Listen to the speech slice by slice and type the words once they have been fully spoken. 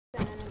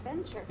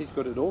adventure. He's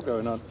got it all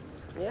going on.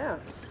 Yeah.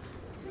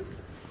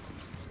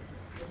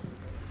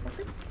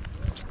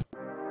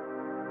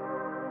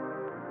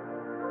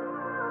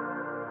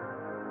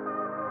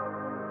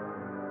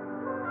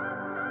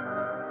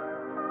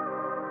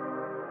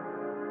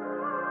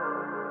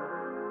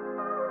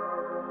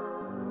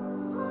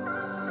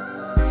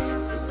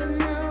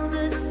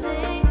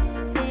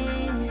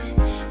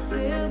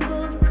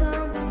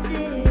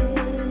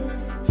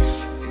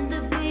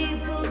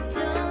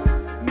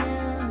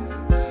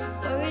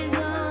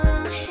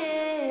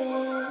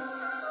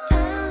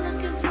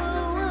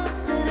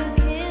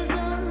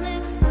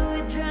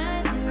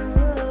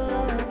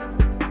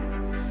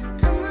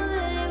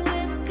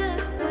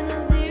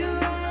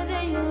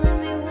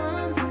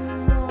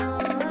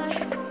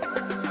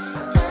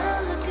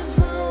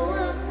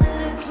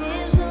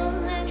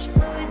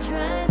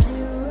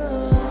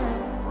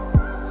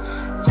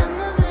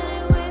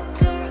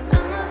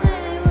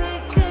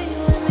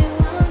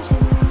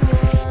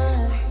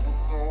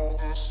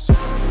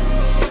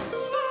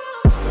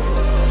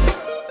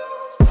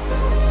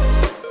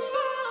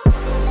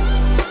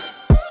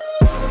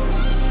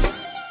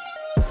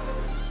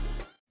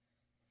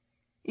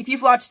 If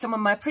you've watched some of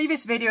my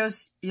previous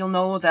videos, you'll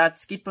know that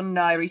Skidboot and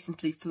I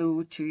recently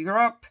flew to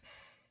Europe,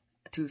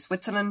 to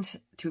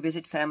Switzerland, to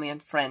visit family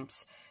and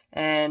friends.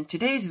 And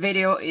today's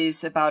video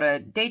is about a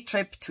day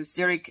trip to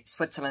Zurich,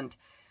 Switzerland.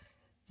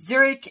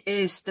 Zurich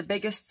is the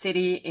biggest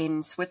city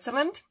in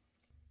Switzerland.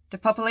 The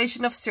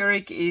population of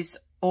Zurich is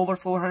over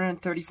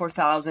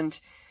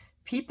 434,000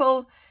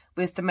 people,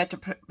 with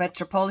the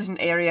metropolitan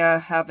area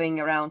having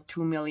around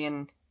 2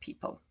 million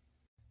people.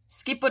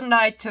 Skidboot and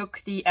I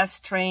took the S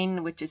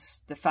train, which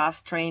is the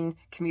fast train,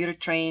 commuter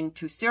train,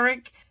 to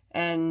Zurich,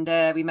 and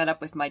we met up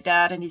with my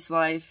dad and his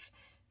wife,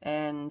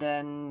 and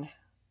then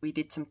we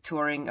did some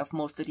touring of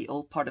mostly the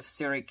old part of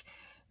Zurich.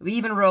 We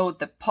even rode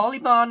the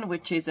Polybahn,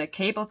 which is a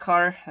cable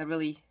car, a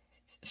really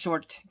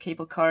short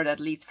cable car that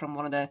leads from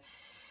one of the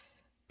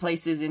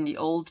places in the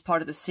old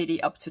part of the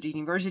city up to the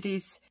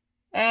universities.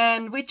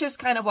 And we just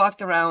kind of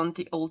walked around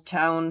the old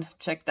town,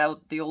 checked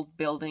out the old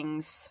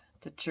buildings,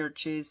 the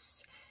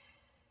churches.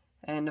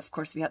 And of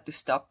course we had to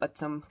stop at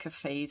some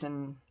cafes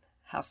and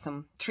have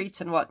some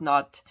treats and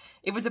whatnot.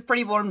 It was a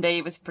pretty warm day,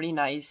 it was pretty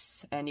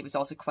nice, and it was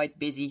also quite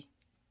busy.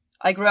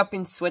 I grew up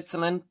in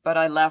Switzerland, but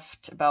I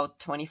left about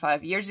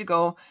 25 years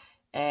ago,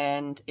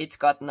 and it's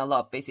gotten a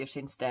lot busier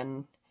since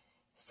then.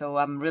 So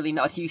I'm really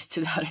not used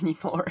to that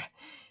anymore.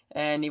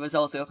 And it was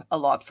also a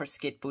lot for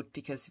Skidboot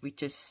because we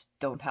just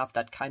don't have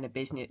that kind of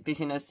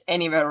busyness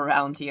anywhere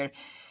around here.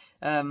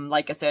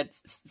 Like I said,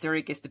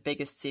 Zurich is the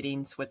biggest city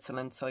in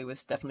Switzerland, so it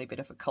was definitely a bit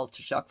of a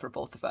culture shock for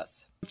both of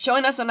us.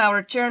 Join us on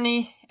our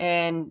journey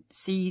and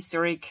see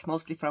Zurich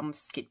mostly from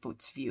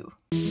Skidboot's view.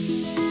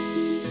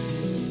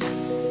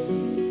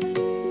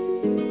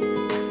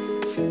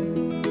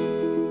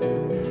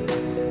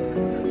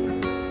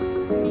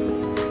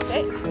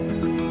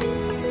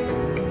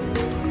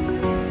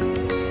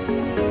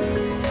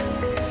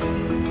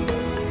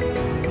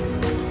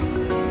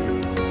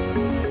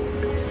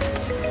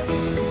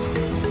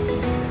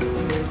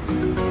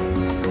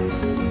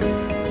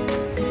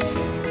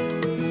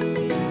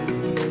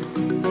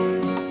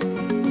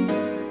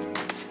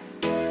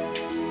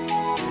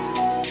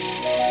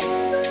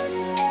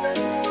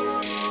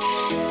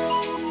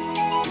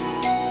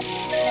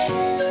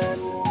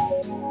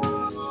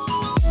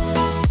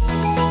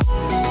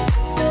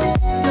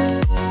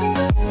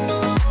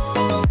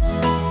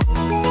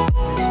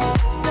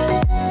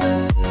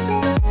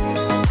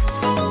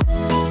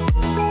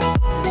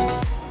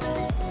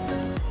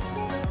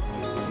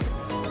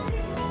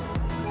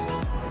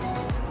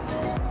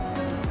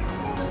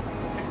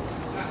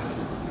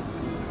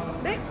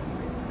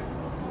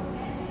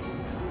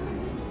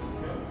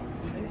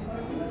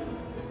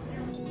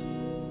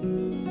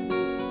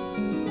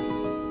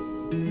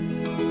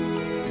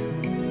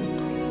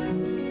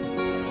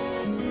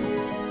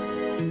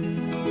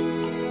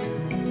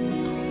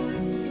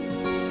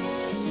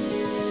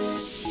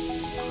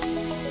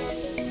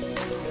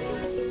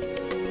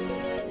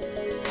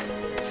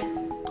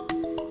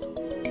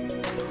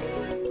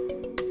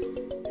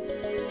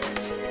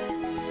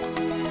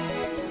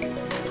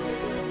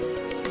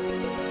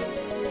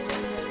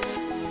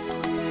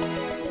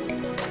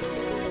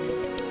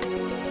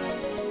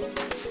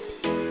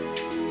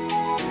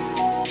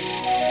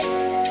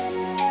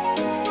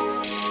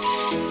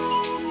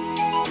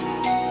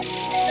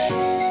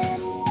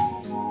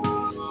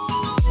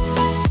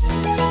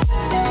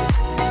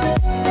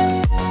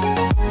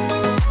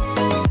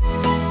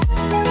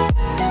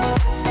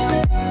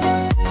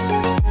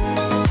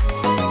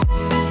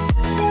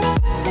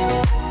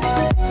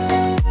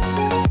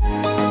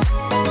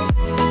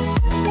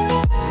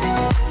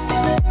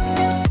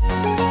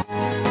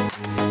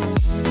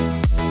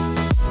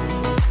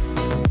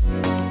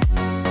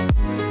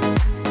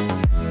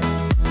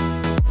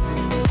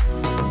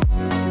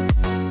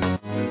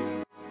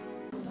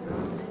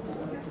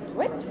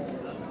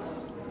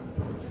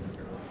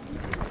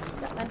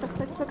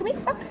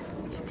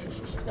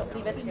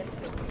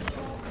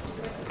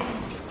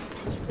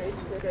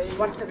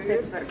 Schwarzer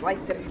Pfeffer,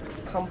 weißer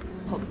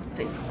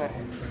Kompotpfeffer.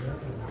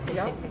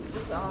 Ja.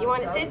 You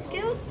want to sit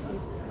skills?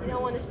 You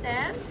don't want to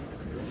stand?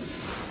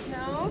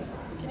 No?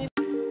 Can you?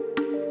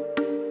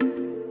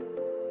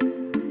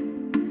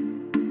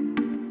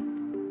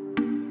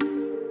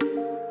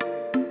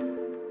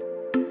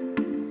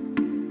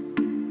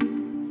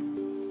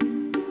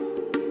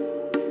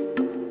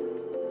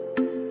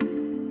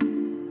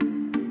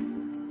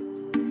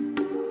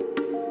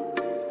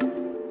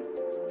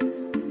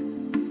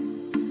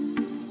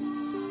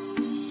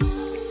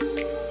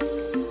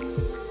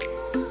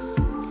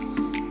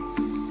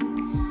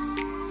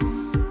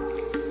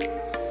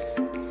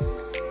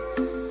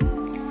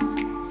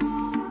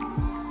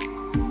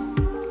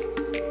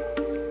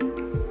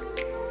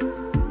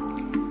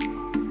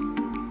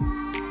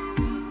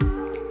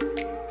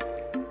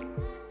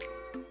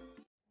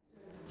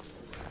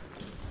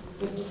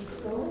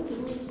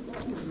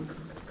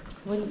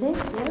 What is this?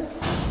 Yes.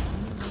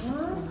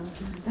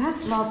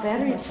 That's a lot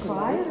better. It's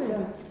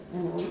quieter.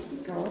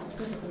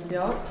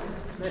 Ja,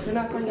 we're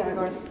not going to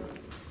go.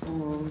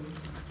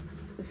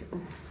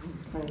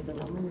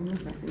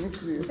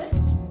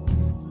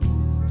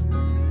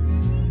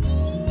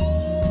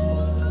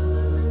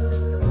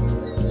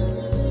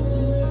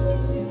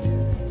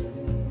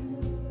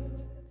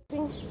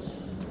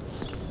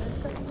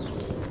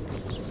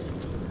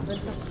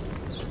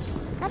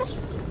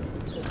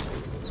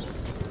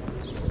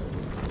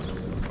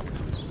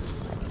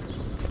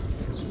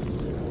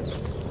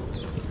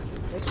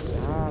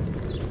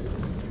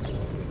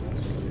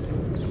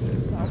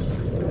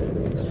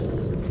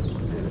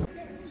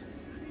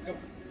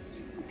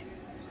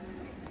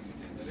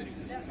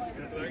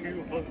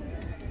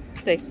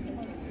 Stay.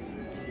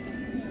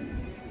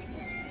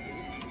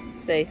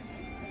 Stay.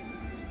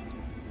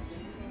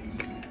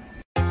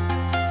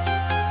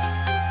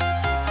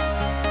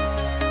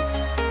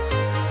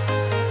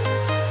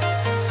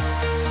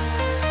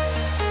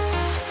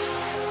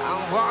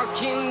 I'm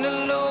walking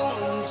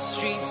alone, the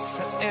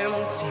streets are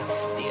empty.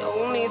 The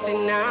only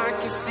thing I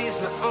can see is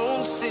my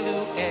own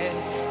silhouette.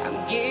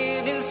 I'm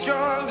getting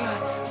stronger,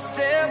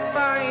 step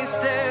by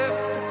step.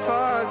 The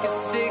clock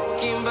is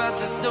ticking, but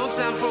there's no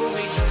time for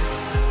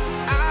regrets.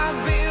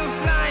 I've been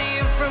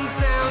flying from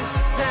town to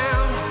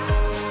town,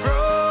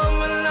 from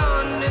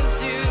London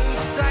to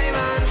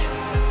Taiwan.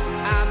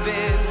 I've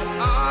been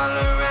all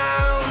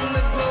around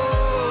the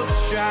globe,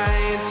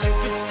 trying to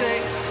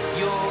protect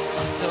your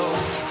soul.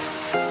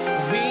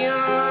 We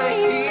are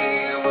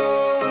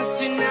heroes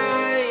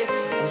tonight.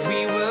 We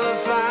will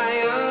fly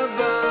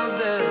above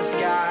the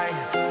sky.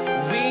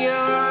 We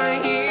are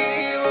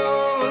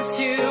heroes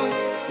tonight.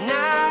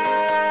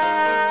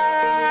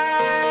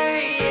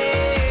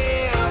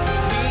 Yeah.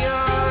 We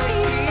are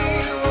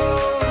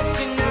heroes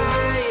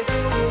tonight.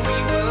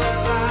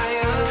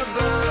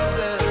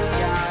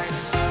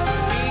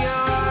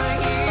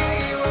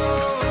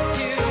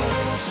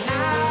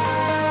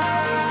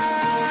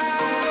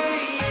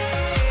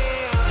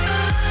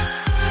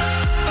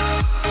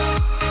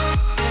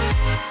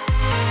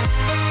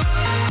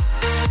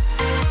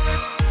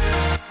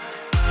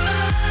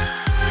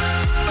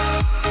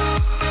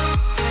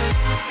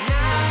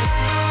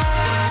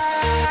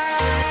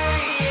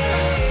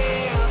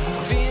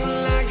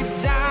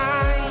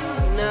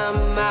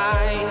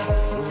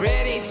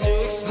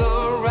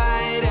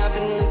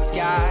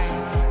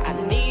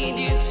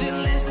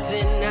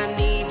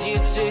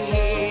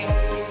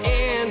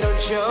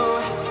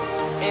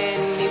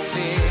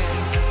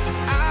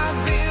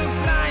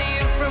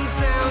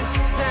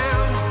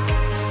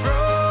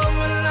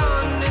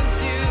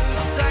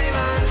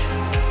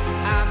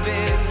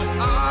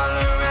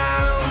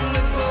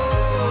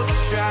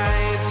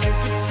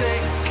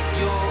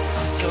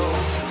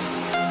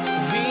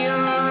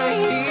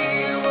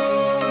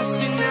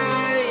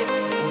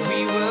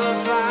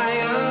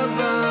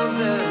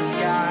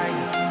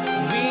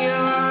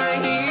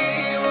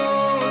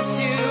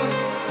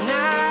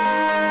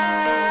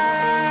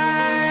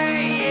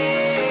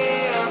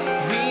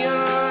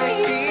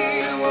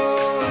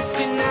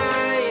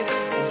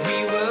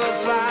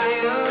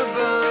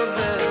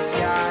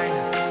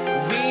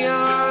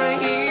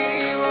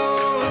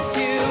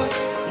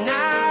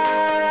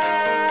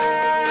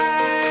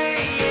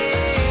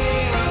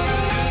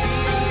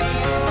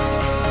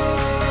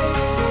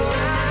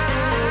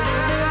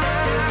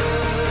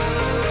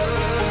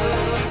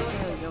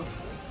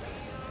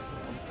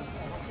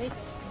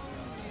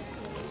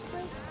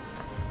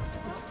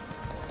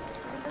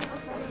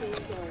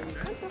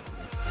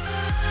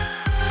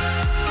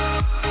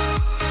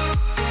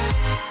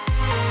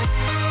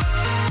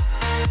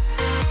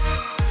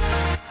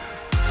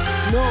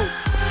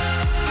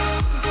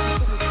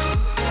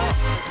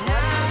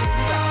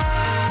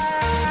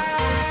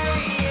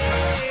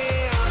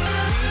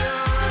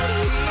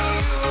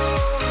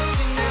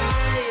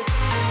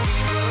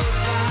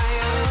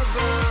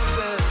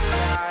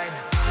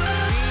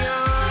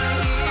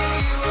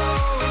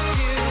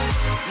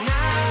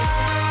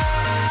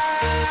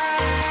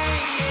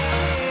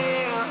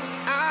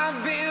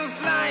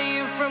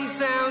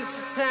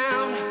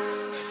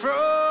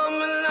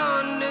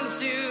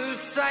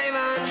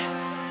 Polybahn.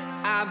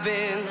 I've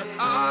been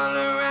all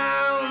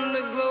around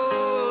the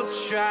globe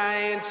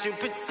trying to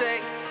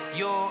protect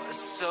your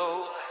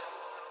soul.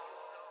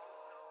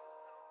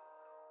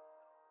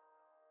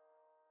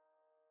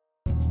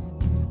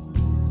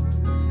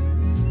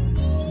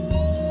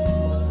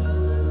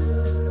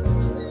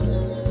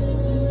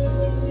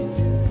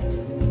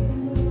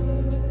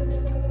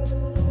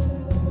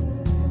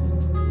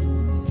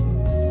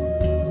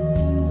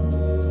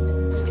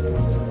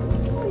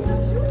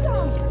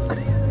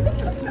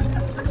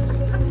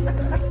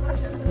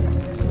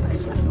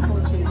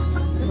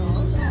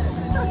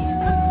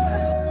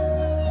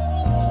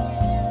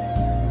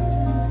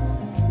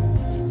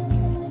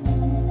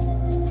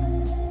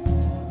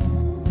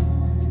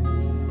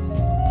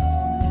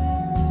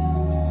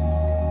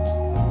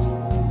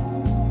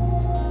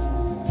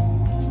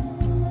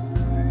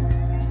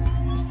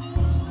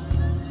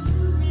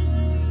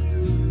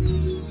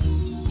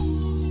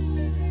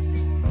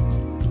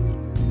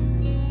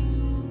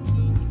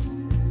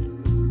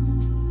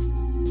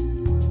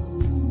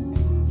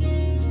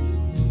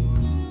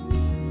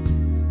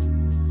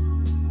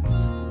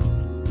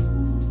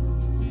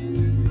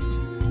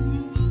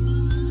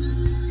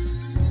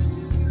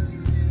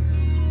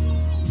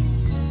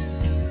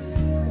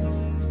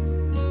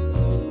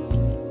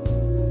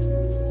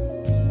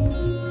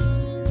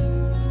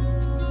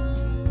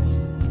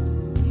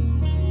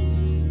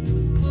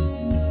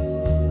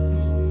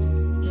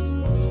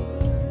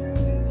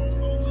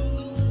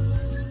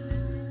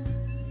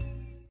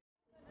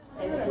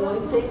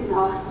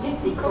 Nach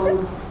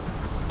Lexikon.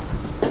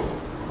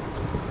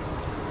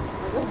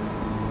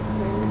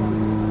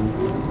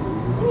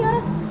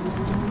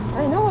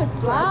 I know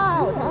it's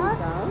loud, huh?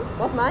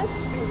 Was meinst du?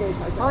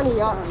 Honey,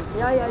 ja.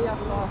 Ja,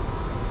 klar.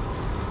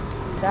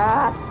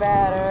 That's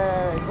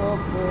better.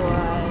 Good boy.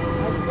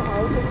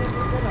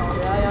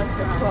 Ja,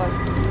 schon klar.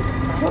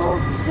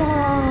 Good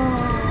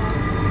job.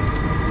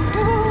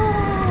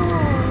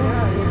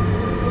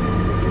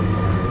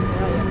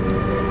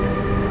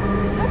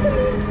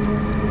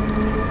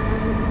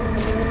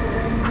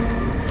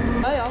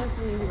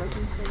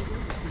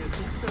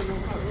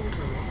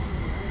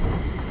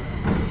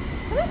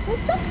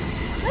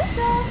 Let's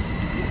go.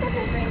 It's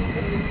okay.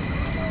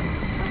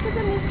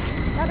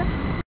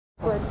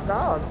 Oh, it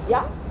starts.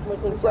 Yeah, we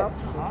think so.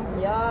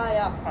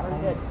 Yeah,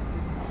 we're good.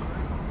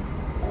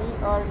 We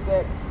are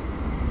good.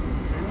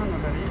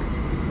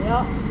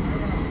 Yeah.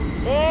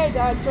 There's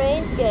our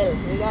train skills.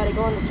 We gotta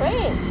go on the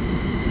train.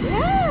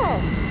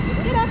 Yes.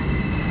 Get up.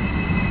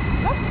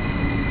 Look.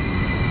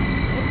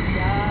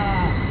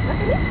 Yeah.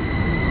 Look at it.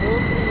 So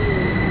pretty.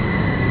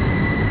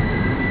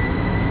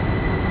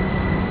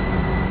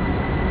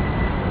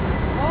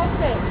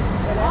 Okay.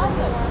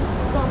 Awesome.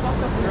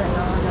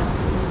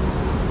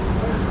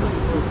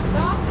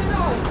 Stop the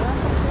noise.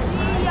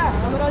 Yeah.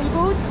 Come on, all your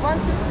boots. 1,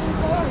 2, 3,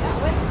 4. Yeah,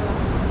 wait.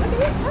 Look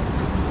at it.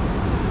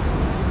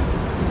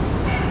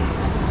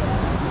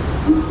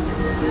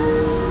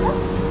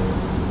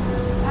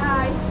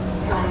 Hi.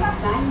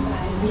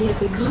 Wir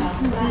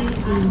begrüßen Sie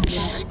in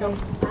Richtung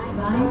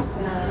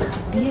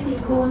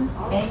Skidboot,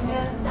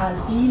 Enge,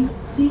 Talwil,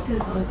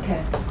 Ziegelbrücke.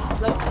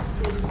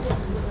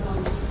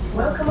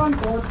 Welcome on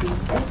board the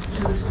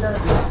S2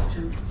 service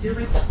to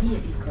Zurich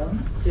Switzerland,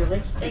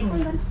 Zurich,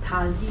 England,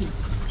 Talwil,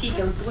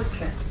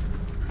 Ziegelbrücke.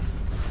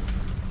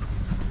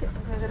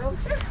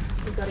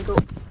 We gotta go.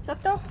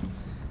 Stop though.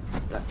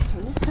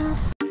 Turn this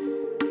off.